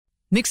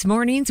Mixed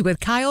Mornings with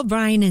Kyle,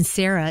 Brian, and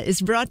Sarah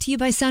is brought to you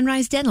by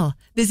Sunrise Dental.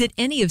 Visit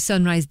any of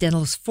Sunrise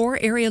Dental's 4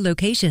 area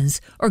locations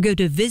or go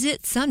to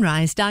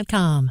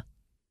visitsunrise.com.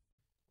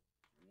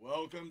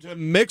 Welcome to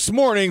Mixed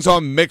Mornings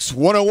on Mix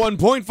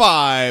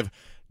 101.5.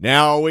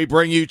 Now we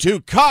bring you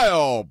to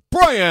Kyle,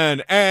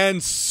 Brian,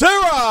 and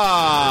Sarah. Here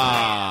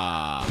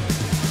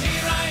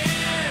I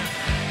am,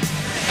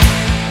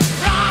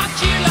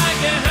 rock you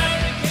like a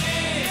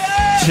hurricane.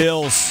 Yes!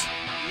 Chills.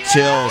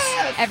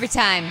 Every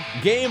time.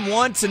 Game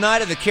 1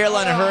 tonight of the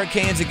Carolina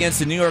Hurricanes against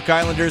the New York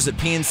Islanders at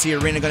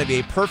PNC Arena. Going to be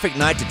a perfect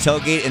night to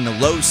tailgate in the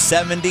low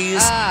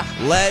 70s.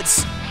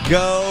 Let's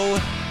go,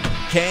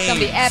 Canes. It's going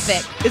to be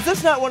epic. Is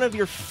this not one of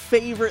your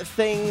favorite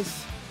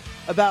things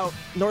about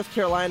North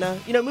Carolina?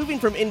 You know, moving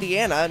from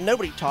Indiana,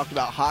 nobody talked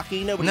about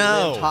hockey. Nobody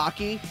lived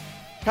hockey.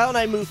 Kyle and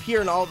I moved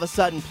here, and all of a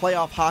sudden,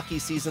 playoff hockey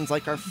season's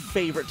like our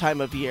favorite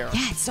time of year.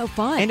 Yeah, it's so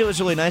fun. And it was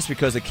really nice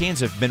because the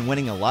Canes have been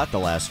winning a lot the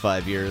last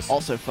 5 years.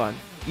 Also fun.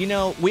 You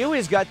know, we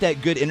always got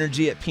that good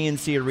energy at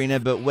PNC Arena,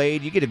 but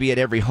Wade, you get to be at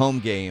every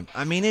home game.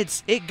 I mean,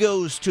 it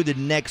goes to the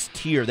next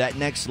tier, that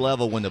next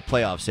level when the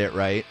playoffs hit,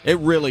 right? It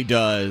really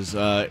does.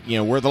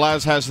 We're the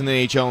loudest house in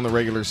the NHL in the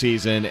regular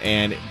season,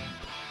 and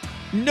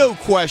no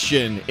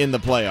question in the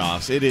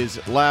playoffs. It is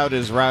loud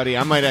as rowdy.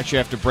 I might actually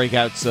have to break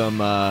out some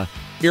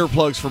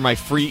earplugs for my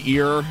free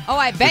ear. Oh,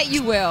 I bet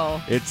you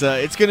will. It's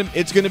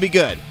gonna be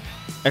good.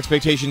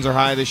 Expectations are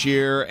high this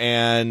year,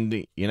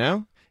 and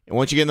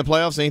once you get in the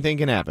playoffs, anything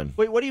can happen.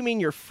 Wait, what do you mean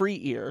your free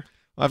ear?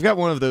 Well, I've got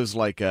one of those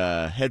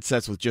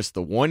headsets with just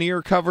the one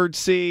ear covered.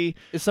 See,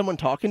 is someone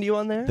talking to you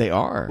on there? They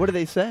are. What do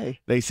they say?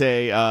 They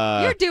say,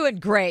 "You're doing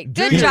great.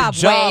 Good Good job,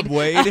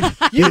 Wade."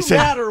 You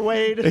matter,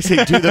 Wade. They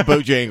say, "Do the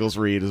Bojangles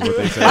read," is what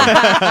they say.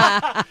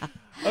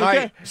 All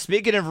right,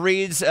 speaking of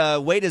reads,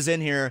 Wade is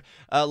in here,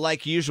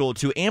 like usual,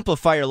 to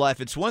amplify your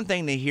life. It's one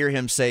thing to hear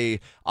him say,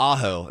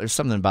 aho. There's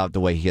something about the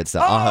way he hits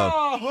the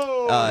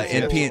aho.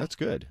 That's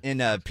good. In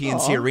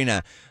PNC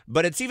Arena.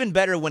 But it's even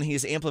better when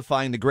he's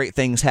amplifying the great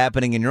things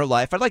happening in your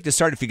life. I'd like to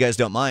start, if you guys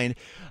don't mind.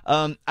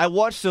 I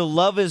watched the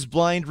Love is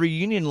Blind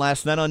reunion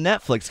last night on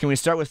Netflix. Can we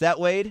start with that,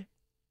 Wade?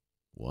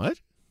 What?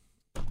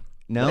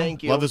 No?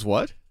 Thank you. Love is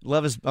what?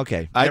 Love is...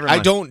 Okay. I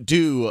don't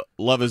do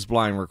Love is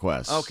Blind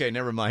requests. Okay,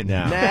 never mind.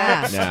 No.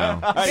 now. No.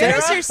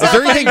 Embarrass yourself Is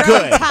there anything on your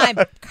own good? time,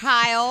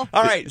 Kyle.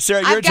 All right,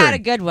 Sarah, your I've turn. got a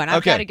good one.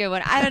 Okay. I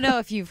don't know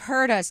if you've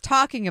heard us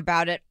talking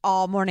about it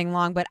all morning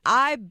long, but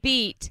I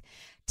beat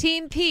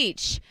Team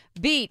Peach,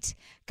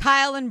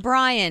 Kyle and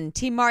Brian,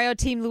 Team Mario,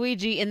 Team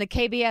Luigi in the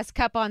KBS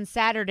Cup on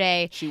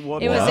Saturday. It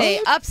was a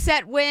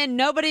upset win.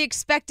 Nobody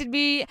expected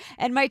me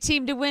and my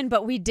team to win,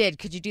 but we did.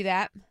 Could you do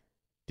that?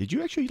 Did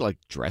you actually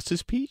dress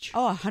as Peach?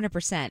 Oh,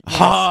 100%. Yes.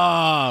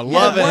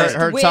 Love The it. worst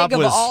Her wig top of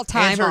was all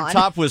time and her on.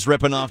 top was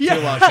ripping off too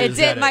while she It was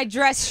did. at My it.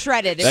 dress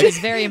shredded. It was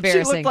very She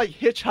embarrassing. looked like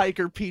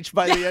Hitchhiker Peach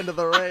by the end of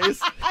the race.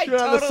 I She was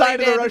on the totally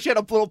side of did. the road. She had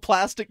a little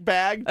plastic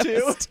bag, too.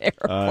 It was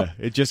terrible.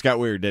 It just got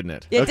weird, didn't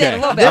it? It did, a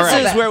little bit. All This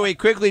right. is where we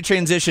quickly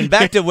transition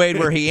back to Wade,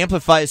 where he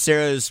amplifies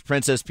Sarah's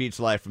Princess Peach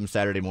life from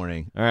Saturday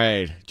morning. All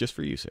right. Just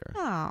for you, Sarah.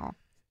 Oh.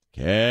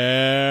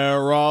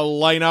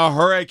 Carolina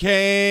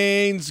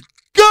Hurricanes,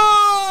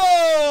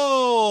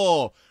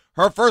 go!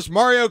 Her first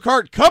Mario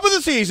Kart Cup of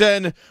the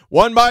season,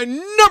 won by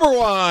number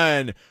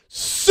 1,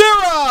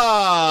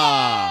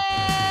 Sarah!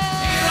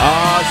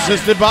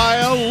 Assisted by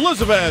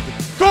Elizabeth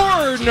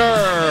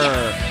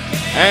Gardner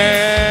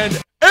and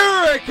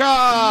Erica!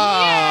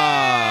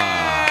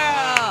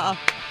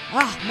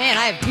 Oh, man,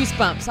 I have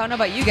goosebumps. I don't know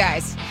about you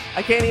guys.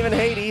 I can't even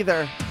hate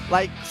either.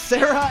 Like,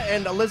 Sarah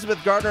and Elizabeth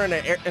Gardner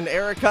and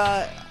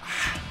Erica,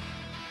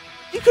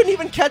 you couldn't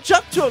even catch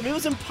up to them. It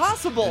was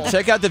impossible.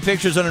 Check out the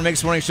pictures on our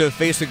Mixed Morning Show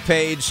Facebook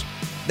page.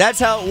 That's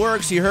how it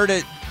works. You heard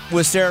it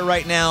with Sarah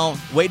right now.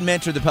 Wade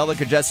Minter, the public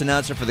address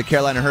announcer for the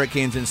Carolina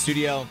Hurricanes in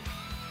studio.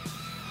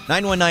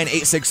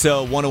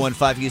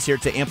 919-860-1015. He's here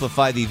to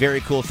amplify the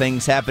very cool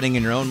things happening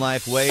in your own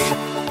life. Wade,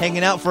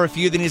 hanging out for a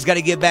few, then he's got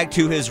to get back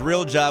to his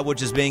real job,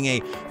 which is being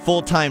a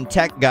full-time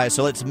tech guy.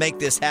 So let's make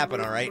this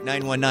happen, all right?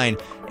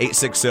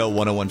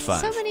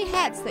 919-860-1015. So many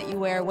hats that you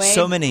wear, Wade.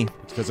 So many.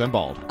 It's because I'm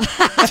bald. We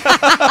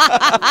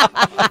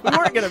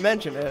weren't going to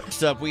mention it.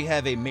 Next up, we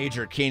have a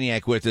major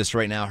Caniac with us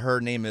right now. Her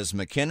name is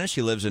McKenna.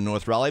 She lives in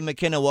North Raleigh.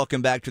 McKenna,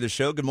 welcome back to the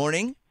show. Good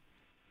morning.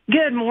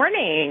 Good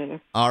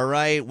morning. All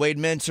right, Wade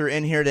Minter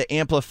in here to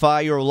amplify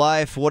your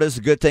life. What is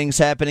the good things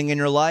happening in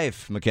your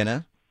life,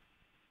 McKenna?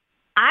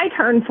 I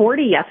turned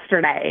 40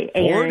 yesterday.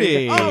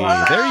 40. And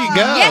There you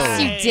go.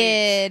 Yes, you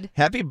did.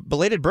 Happy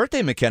belated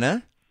birthday,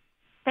 McKenna.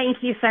 Thank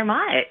you so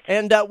much.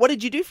 And what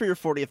did you do for your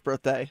 40th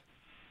birthday?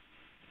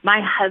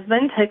 My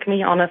husband took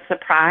me on a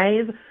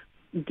surprise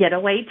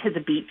getaway to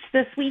the beach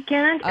this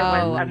weekend. It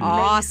was amazing.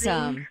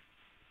 Awesome.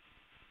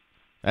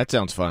 That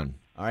sounds fun.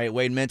 All right,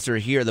 Wade Minter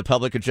here, the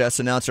public address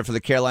announcer for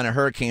the Carolina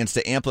Hurricanes,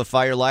 to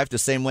amplify your life the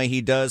same way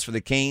he does for the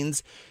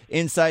Canes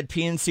inside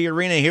PNC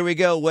Arena. Here we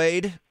go,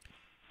 Wade.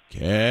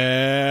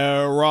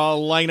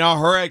 Carolina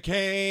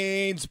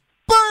Hurricanes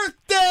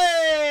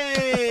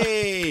birthday!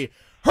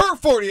 Her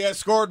 40th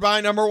scored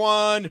by number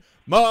 1,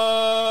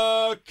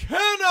 McKenna!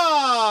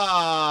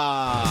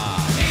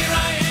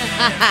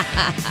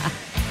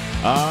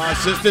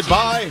 Assisted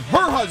by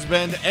her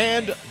husband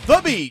and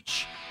The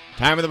Beach.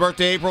 Time of the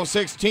birthday, April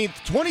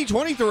 16th,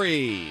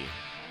 2023.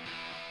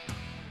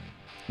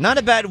 Not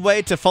a bad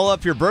way to follow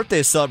up your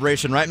birthday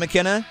celebration, right,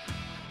 McKenna?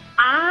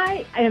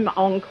 I am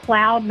on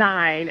cloud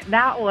nine.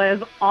 That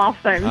was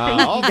awesome. Thank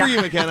All you for guys.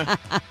 you, McKenna.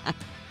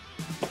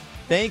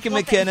 Thank you,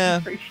 Well,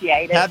 McKenna. thank you.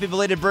 Appreciate it. Happy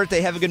belated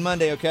birthday. Have a good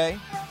Monday, okay?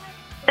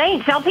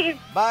 Thanks. I'll see you.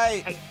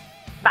 Bye.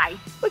 Bye.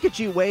 Look at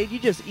you, Wade. You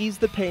just eased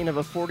the pain of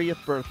a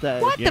 40th birthday.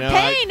 What? You The know,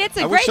 pain? It's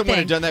a I wish great someone thing.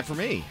 had done that for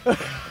me.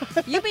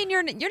 You mean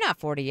you're not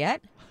 40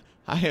 yet?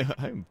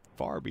 I'm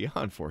far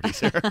beyond 40,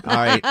 Sarah. All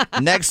right.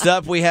 Next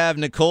up, we have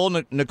Nicole.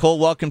 Nicole,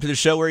 welcome to the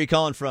show. Where are you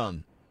calling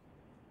from?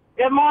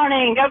 Good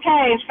morning. Go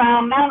Caves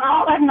from Mount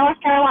Olive, North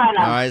Carolina.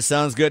 All right,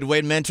 sounds good.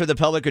 Wade Mentor, the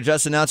public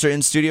address announcer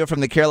in studio from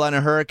the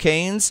Carolina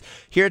Hurricanes,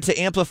 here to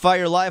amplify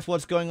your life.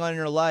 What's going on in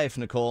your life,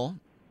 Nicole?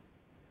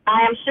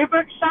 I am super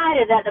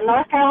excited that the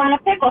North Carolina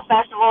Pickle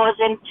Festival is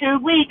in 2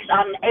 weeks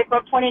on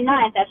April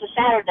 29th. That's a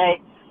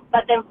Saturday.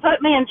 But they've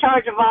put me in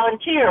charge of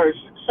volunteers.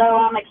 So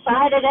I'm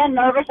excited and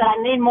nervous, and I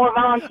need more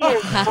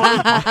volunteers.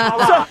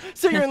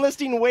 So you're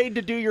enlisting Wade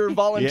to do your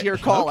volunteer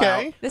Yeah, call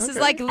okay. out. This is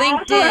like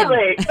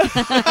LinkedIn.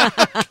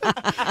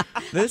 Absolutely.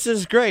 This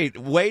is great.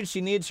 Wade,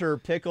 she needs her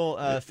Pickle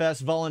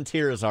Fest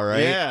volunteers, all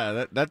right?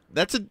 Yeah,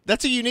 that's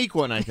a unique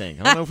one, I think.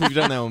 I don't know if we've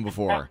done that one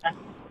before.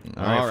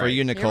 All right, for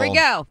you, Nicole. Here we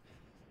go.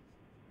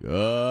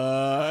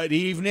 Good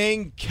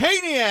evening,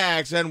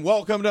 Caniacs, and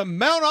welcome to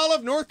Mount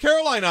Olive, North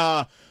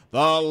Carolina,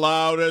 the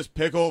loudest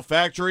pickle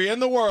factory in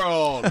the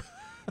world.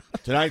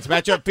 Tonight's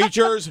matchup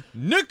features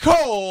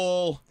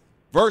Nicole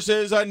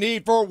versus a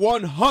need for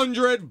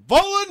 100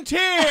 volunteers.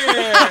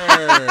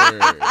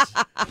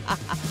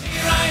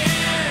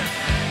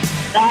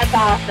 That's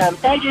awesome.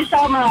 Thank you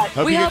so much.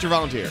 Hope We you hope- get your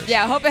volunteers.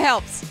 Yeah, I hope it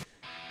helps.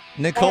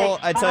 Nicole,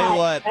 I tell you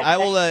Bye. what,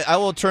 I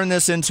will turn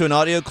this into an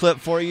audio clip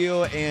for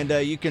you, and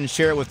you can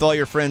share it with all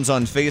your friends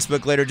on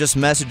Facebook later. Just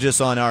message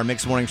us on our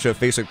Mixed Morning Show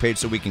Facebook page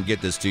so we can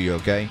get this to you,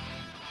 okay?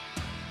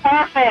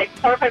 Perfect.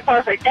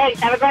 Thanks.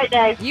 Have a great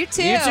day. You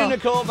too. You too,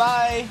 Nicole.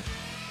 Bye.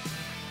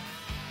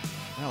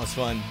 That was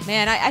fun.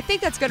 Man, I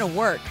think that's going to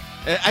work.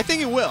 I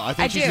think it will. I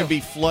think I she's do. going to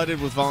be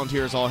flooded with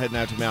volunteers all heading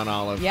out to Mount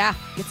Olive. Yeah,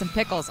 get some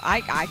pickles.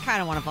 I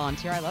kind of want to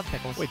volunteer. I love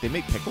pickles. Wait, they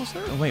make pickles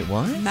there? Oh, wait,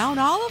 what? Mount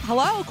Olive?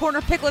 Hello,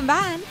 corner pickle and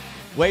vine.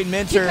 Wade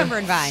Minter. Cucumber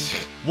and vine.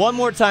 One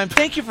more time,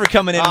 thank you for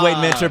coming in, Wade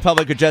Minter,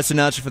 public address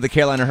announcer for the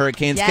Carolina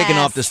Hurricanes, kicking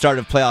Yes. off the start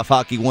of playoff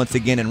hockey once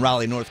again in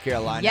Raleigh, North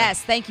Carolina.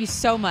 Yes, thank you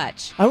so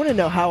much. I want to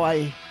know how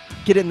I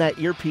get in that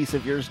earpiece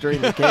of yours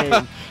during the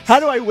game.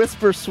 How do I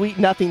whisper sweet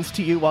nothings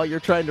to you while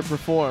you're trying to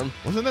perform?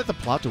 Wasn't that the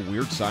plot to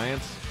Weird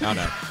Science? Oh,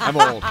 no. I'm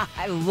old.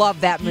 I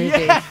love that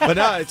movie. But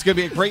no, it's going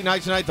to be a great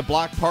night tonight. The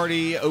block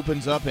party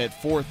opens up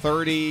at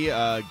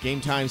 4:30.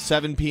 Game time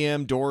 7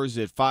 p.m. Doors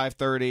at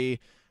 5:30.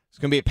 It's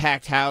going to be a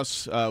packed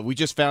house. We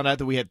just found out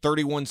that we had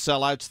 31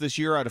 sellouts this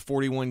year out of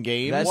 41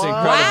 games. That's Wow.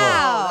 incredible.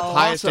 Wow.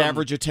 Highest Awesome.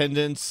 average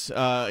attendance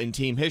in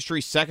team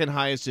history, second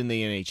highest in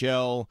the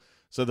NHL.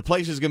 So the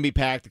place is going to be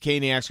packed. The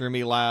Caniacs are going to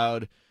be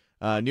loud.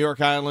 New York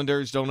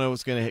Islanders don't know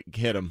what's going to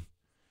hit them.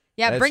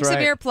 Yeah, That's bring some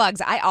right.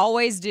 earplugs. I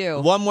always do.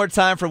 One more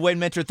time for Wade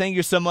Minter. Thank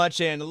you so much,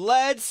 and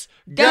let's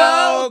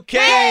go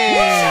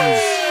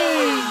Canes!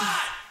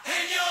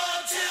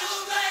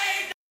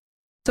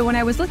 So when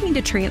I was looking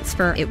to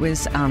transfer, it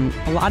was a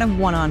lot of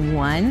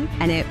one-on-one,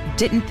 and it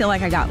didn't feel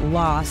like I got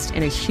lost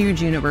in a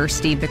huge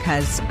university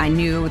because I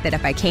knew that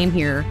if I came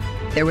here,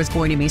 there was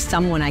going to be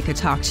someone I could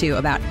talk to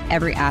about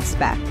every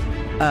aspect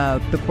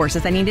of the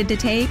courses I needed to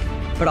take,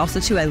 but also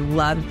too, I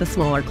loved the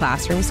smaller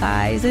classroom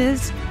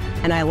sizes,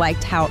 and I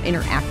liked how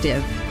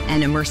interactive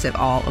and immersive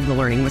all of the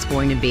learning was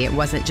going to be. It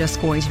wasn't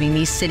just going to be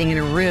me sitting in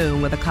a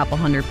room with a couple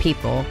hundred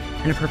people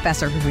and a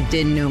professor who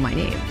didn't know my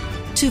name.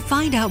 To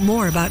find out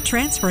more about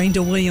transferring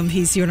to William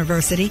Peace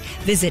University,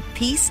 visit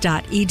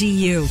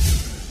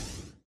peace.edu.